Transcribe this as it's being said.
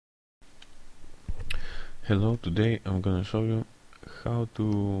Hello, today I'm gonna show you how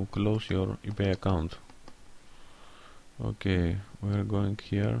to close your eBay account. Okay, we're going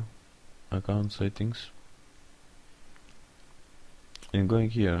here, account settings, and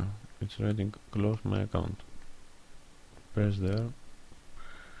going here, it's writing close my account. Press there,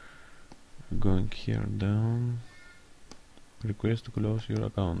 going here down, request to close your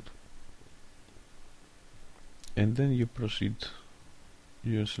account, and then you proceed.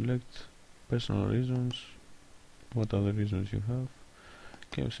 You select personal reasons, what other reasons you have.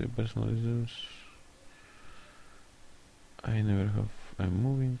 Okay, say personal reasons. I never have, I'm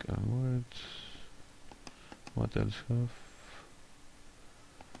moving, I'm worried. What else have?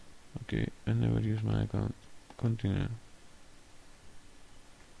 Okay, I never use my account. Continue.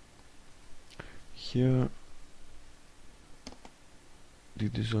 Here,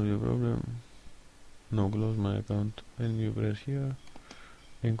 did this solve your problem? No, close my account. And you press here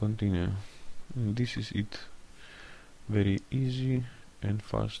and continue. And this is it. Very easy and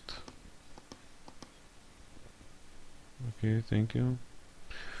fast. Okay, thank you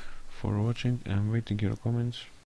for watching. I'm waiting your comments.